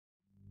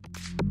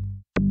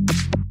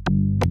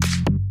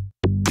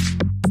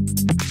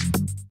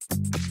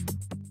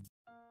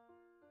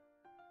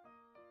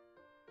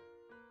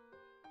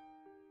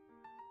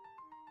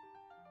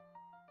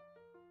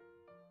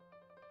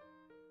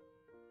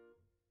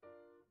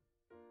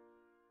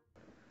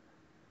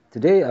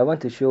Today I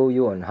want to show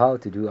you on how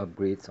to do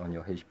upgrades on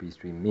your HP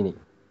Stream Mini.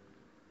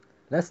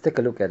 Let's take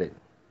a look at it.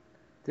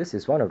 This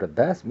is one of the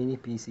best mini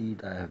PC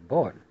that I have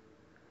bought.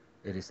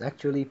 It is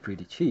actually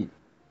pretty cheap.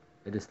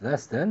 It is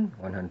less than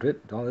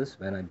 $100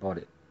 when I bought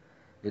it.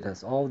 It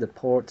has all the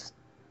ports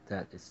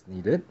that is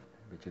needed,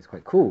 which is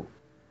quite cool.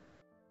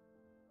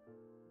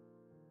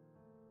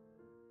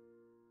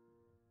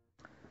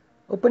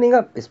 Opening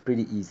up is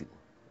pretty easy.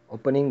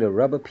 Opening the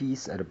rubber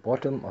piece at the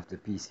bottom of the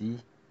PC,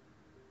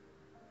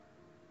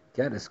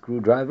 get a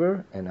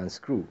screwdriver and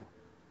unscrew.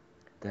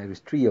 There is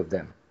 3 of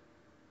them.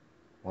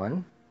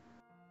 1,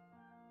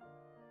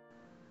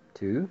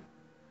 2,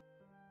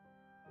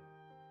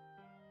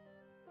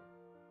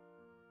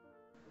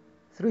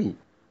 3.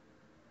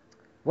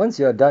 Once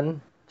you are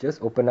done,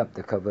 just open up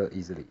the cover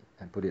easily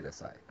and put it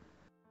aside.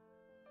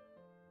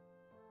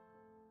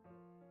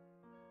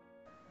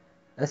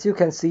 As you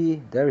can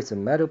see, there is a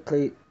metal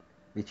plate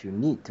which you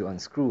need to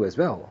unscrew as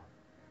well.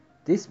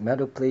 This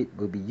metal plate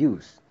will be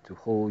used to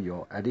hold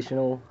your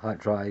additional hard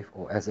drive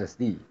or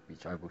SSD,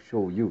 which I will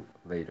show you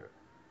later.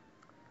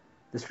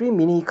 The Stream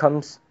Mini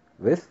comes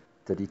with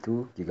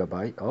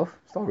 32GB of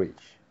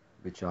storage,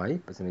 which I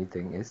personally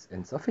think is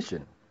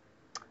insufficient.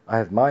 I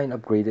have mine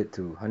upgraded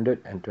to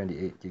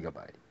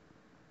 128GB.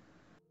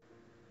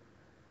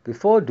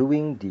 Before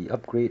doing the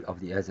upgrade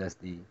of the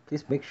SSD,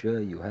 please make sure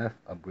you have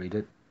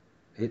upgraded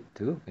it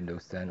to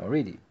Windows 10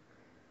 already.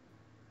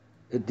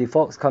 It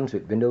defaults comes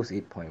with Windows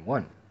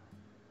 8.1.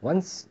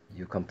 Once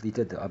you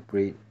completed the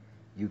upgrade,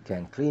 you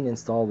can clean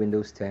install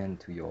Windows 10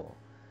 to your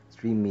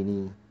Stream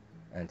Mini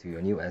and to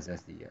your new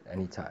SSD at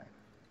any time.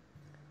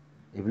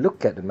 If you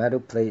look at the metal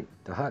plate,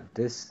 the hard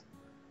disk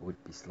would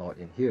be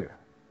slotted in here.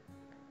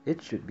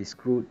 It should be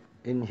screwed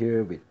in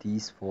here with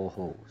these 4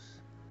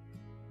 holes.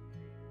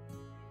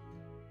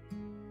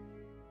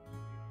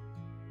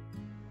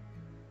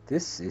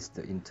 This is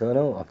the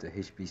internal of the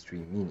HP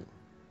Stream Mini.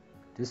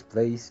 This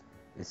place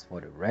is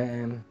for the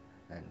RAM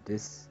and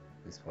this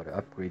is for the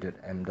upgraded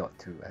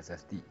M.2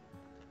 SSD.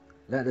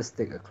 Let us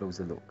take a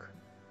closer look.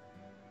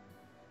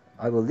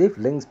 I will leave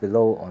links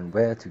below on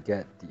where to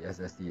get the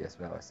SSD as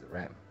well as the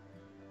RAM.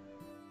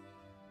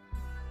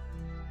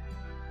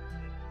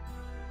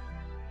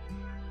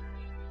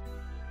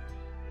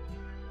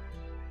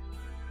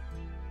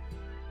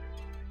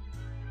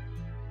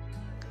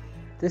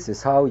 This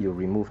is how you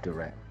remove the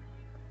RAM.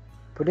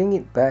 Putting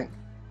it back,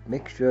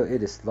 make sure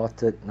it is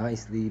slotted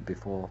nicely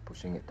before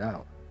pushing it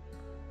down.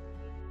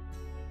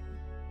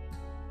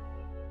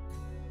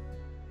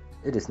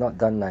 It is not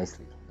done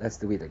nicely. Let's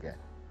do it again.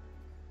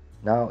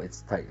 Now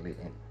it's tightly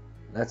in.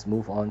 Let's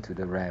move on to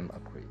the RAM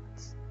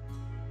upgrades.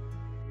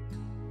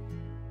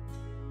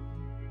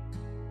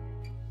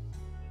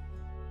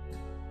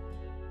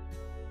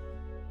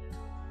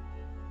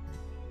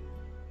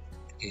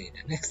 Okay,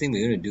 the next thing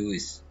we're going to do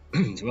is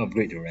to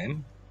upgrade the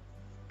RAM.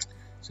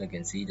 So you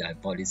can see that I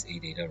bought this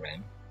 8 data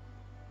RAM,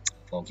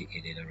 4 gig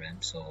 8 data RAM.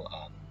 So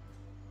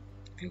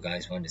if you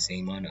guys want the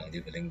same one, I'll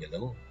leave a link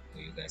below for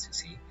you guys to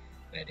see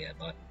where they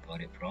bought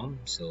it from.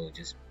 So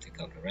just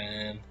take out the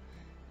RAM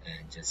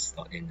and just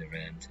slot in the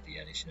RAM to the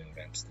additional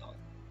RAM slot,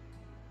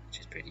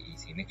 which is pretty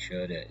easy. Make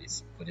sure that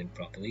it's put in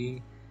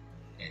properly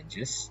and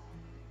just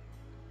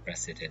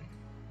press it in.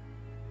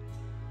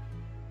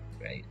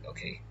 Right,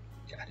 okay,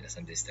 yeah, there's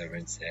some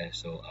disturbance there,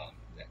 so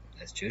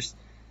let's just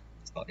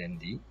slot in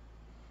the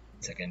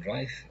second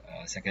drive,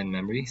 second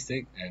memory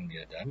stick, and we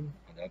are done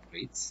on the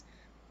upgrades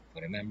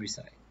for the memory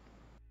side.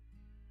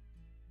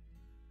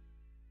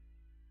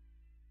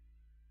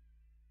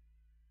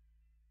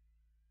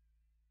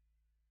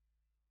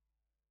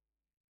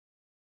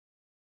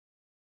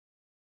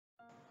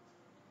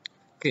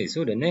 Okay,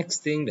 so the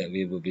next thing that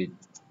we will be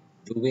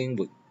doing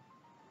would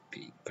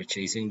be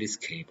purchasing this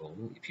cable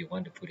if you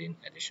want to put in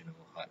additional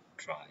hard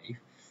drive.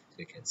 So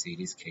you can see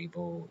this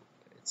cable,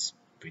 it's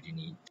pretty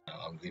neat.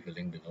 I'll leave a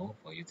link below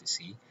for you to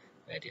see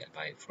where did I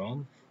buy it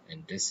from.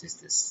 And this is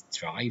this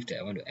drive that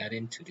I want to add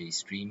into the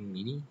Stream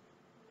Mini.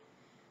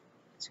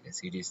 As you can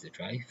see, this is the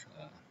drive,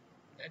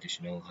 the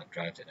additional hard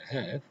drive that I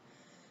have.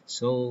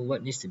 So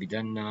what needs to be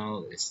done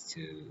now is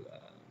to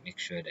make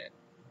sure that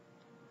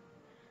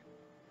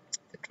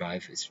the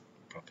drive is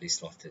properly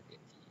slotted in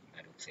the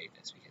metal plate.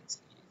 As we can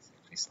see, it's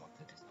actually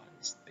slotted.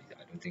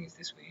 I don't think it's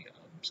this way,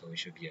 so it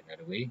should be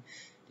another way,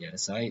 the other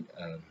side,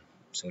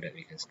 so that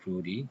we can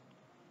screw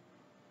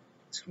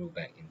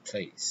back in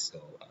place. So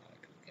if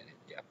you look at it,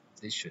 yeah,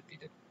 this should be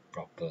the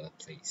proper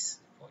place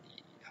for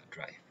the hard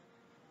drive.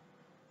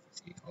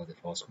 See, all the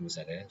 4 screws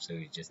are there, so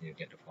you just need to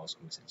get the 4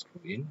 screws and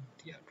screw in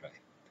the hard drive.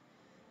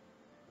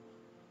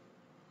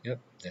 Yep,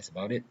 that's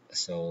about it.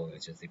 So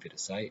just leave it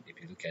aside.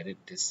 If you look at it,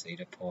 this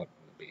SATA port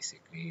will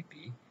basically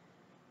be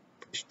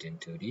pushed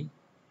into the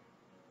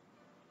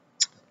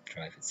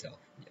drive itself.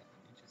 Yeah,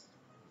 you just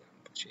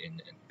push it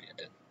in and we are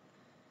done.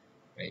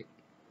 Right?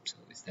 So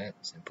it's that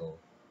simple.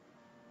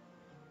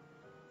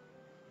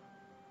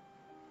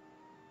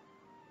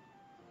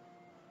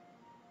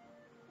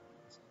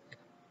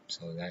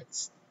 So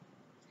let's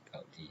take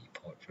out the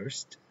port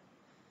first.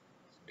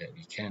 So that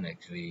we can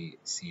actually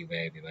see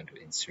where we want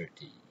to insert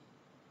the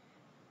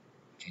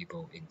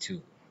cable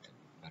into the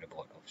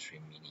motherboard of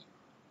Stream Mini.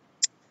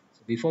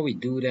 So before we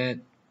do that,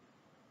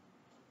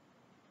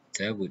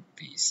 there would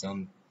be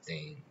some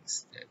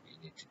things that we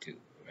need to do,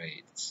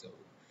 right? So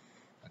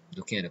I'm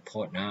looking at the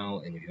port now,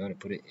 and if you want to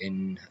put it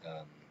in,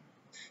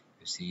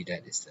 you see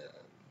that is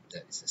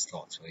the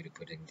slot for you to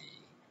put in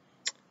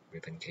the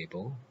ribbon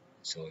cable.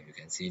 So you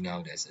can see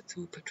now there's a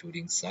two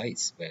protruding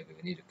sides where we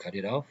will need to cut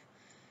it off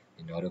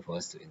in order for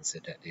us to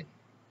insert that in,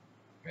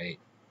 right?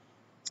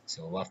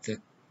 So after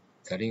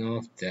cutting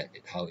off, that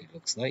is how it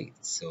looks like.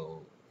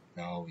 So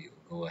now we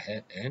will go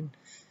ahead and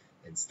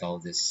install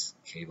this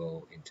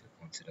cable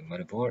onto the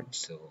motherboard.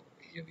 So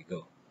here we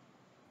go.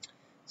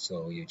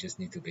 So you just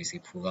need to basically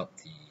pull up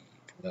the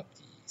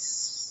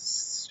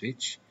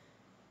switch,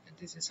 and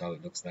this is how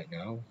it looks like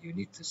now. You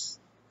need to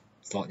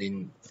slot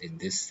in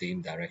this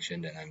same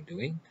direction that I'm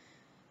doing.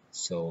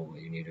 So what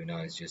you need to do now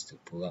is just to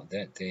pull out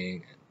that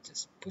thing and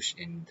just push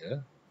in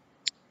the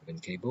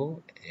ribbon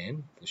cable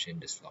and push in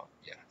the slot.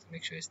 Yeah, to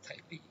make sure it's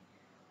tightly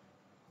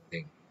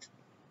holding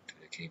to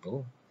the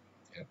cable.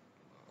 Yep.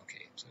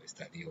 Okay, so it's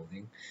tightly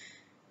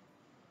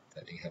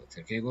held to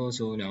the cable.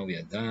 So now we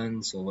are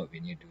done. So what we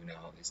need to do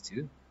now is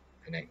to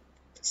connect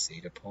the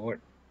SATA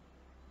port.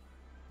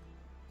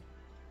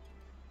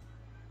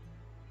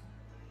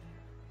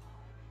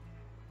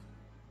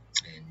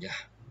 And yeah,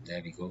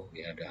 there we go.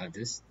 We have the hard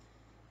disk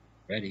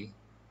ready.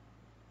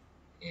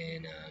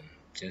 And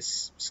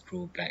just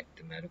screw back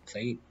the metal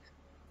plate.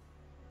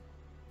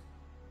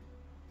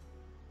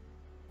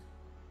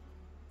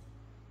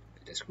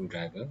 With the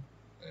screwdriver.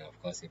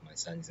 Of course, if my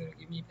son is going to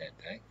give me that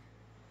back.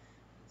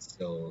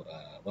 So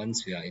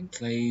once we are in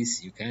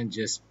place, you can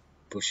just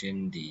push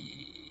in the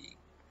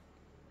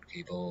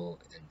cable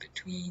in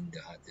between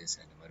the hard disk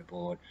and the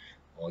motherboard,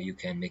 or you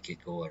can make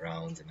it go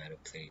around the metal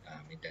plate.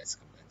 I mean, that's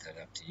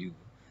entirely up to you.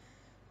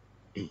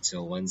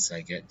 So once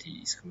I get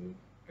the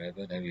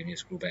screwdriver, then we need to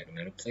screw back the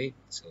metal plate.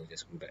 So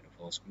just screw back the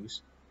 4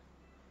 screws.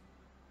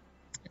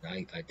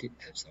 And I did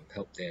have some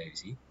help there, you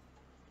see.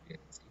 Yeah,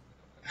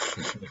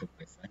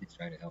 my son is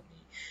trying to help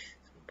me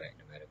screw back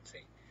the metal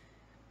plate,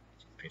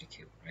 which is pretty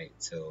cute, right?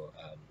 So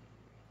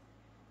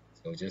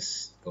so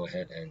just go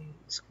ahead and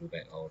screw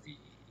back all the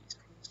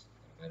screws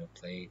on the metal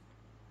plate.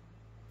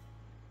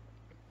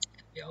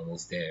 We're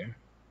almost there,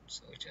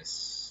 so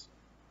just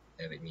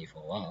bear with me for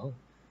a while.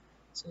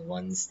 So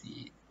once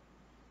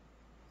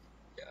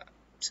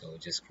so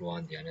just screw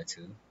on the other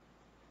two.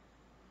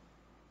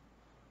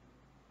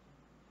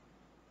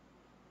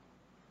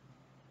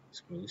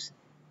 Screws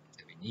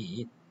that we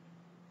need.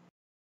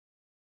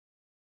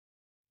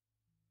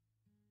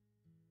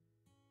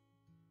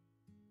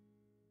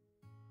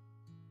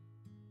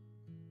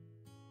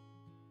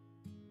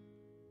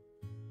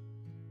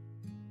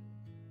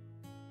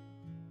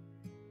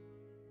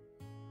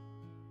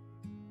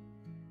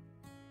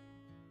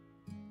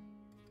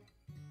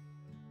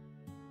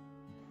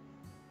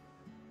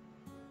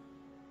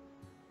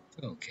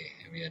 Okay,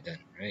 and we are done,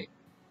 right?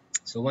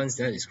 So once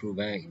that is screwed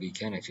back, we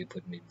can actually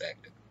put it back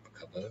the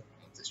cover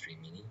of the Stream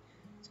Mini.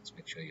 Just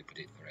make sure you put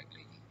it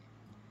correctly.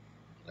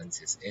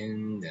 Once it's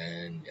in,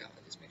 then yeah,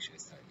 just make sure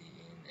it's tightly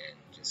in, and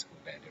just screw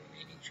back the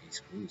remaining 3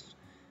 screws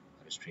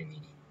for the Stream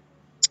Mini.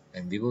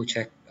 And we will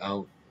check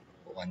out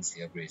once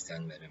the upgrade is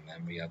done, whether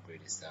memory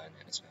upgrade is done,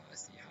 and as well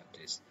as the hard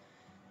disk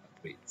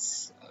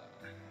upgrades.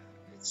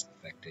 It's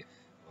effective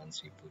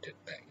once we put it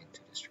back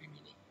into the Stream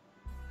Mini.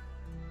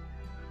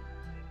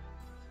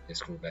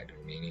 Just screw back the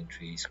remaining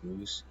 3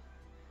 screws.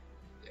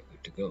 They're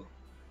good to go. 1,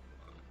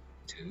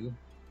 2.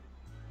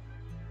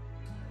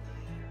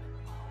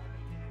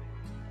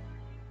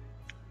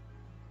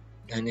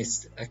 And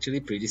it's actually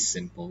pretty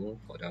simple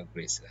for the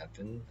upgrades to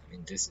happen. I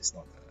mean, this is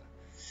not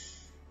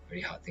a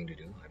very hard thing to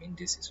do. I mean,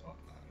 this is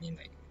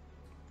like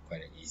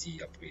quite an easy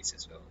upgrades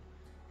as well.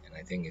 And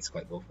I think it's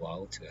quite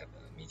worthwhile to have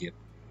a media,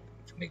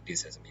 to make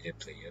this as a media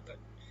player. But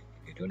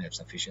if you don't have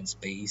sufficient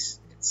space,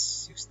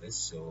 it's useless.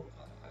 So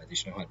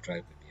additional hard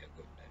drive would be a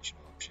good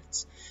additional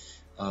options.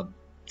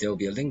 There will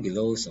be a link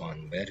below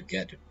on where to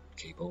get the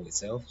cable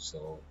itself.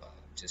 So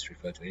just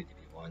refer to it if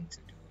you want to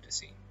do the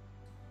same.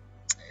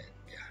 And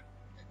yeah,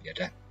 then we are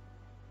done.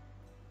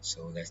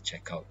 So let's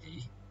check out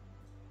the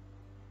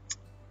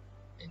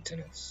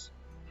internals.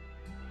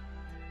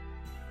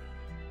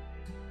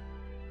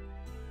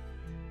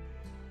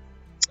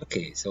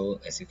 Okay, so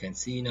as you can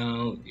see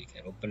now, we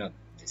can open up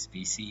this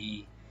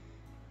PC,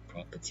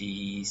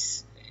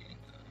 properties, and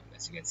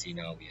as you can see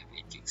now, we have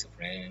 8 gigs of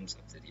RAMs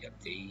after the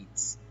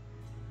updates.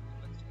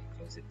 Once we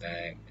close it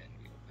back, then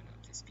we open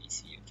up this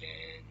PC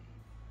again,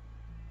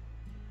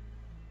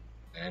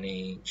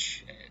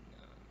 manage, and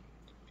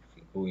if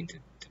we go into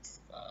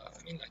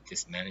like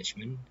this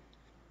management,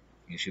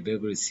 you should be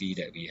able to see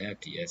that we have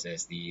the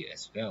SSD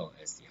as well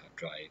as the hard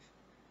drive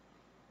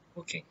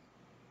working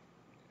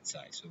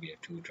inside. So we have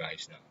 2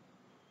 drives now.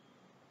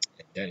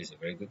 And that is a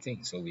very good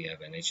thing. So we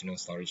have an additional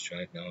storage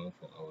drive now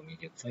for our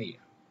media player,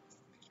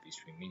 HP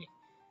Stream Mini.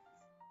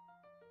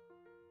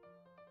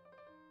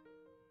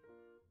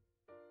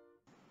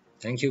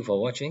 Thank you for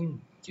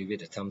watching. Give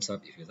it a thumbs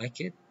up if you like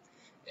it,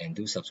 and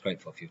do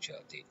subscribe for future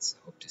updates.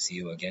 Hope to see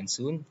you again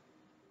soon.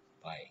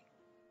 Bye.